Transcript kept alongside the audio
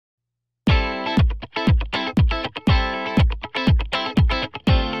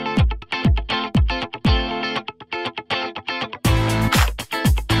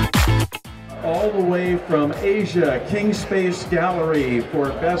from Asia, Kingspace Gallery for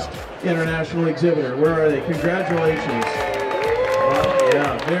Best International Exhibitor. Where are they? Congratulations.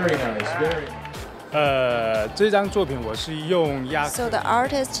 Yeah, very nice, very nice. 这张作品我是用压。So the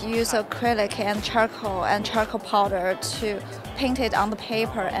artist used acrylic and charcoal powder to paint it on the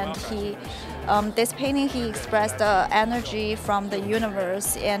paper, and this painting he expressed the energy from the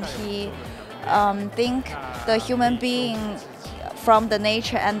universe, and he think the human being from the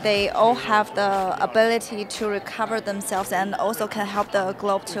nature, and they all have the ability to recover themselves and also can help the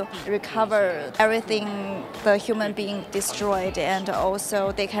globe to recover everything the human being destroyed, and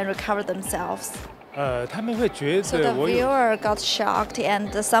also they can recover themselves. 他们会觉 So 得 the 我有 viewer got shocked,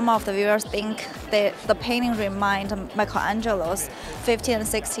 and some of the viewers think that the painting remind Michelangelo's 15th and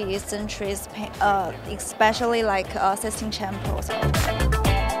 16th centuries, especially like Sistine Chapel.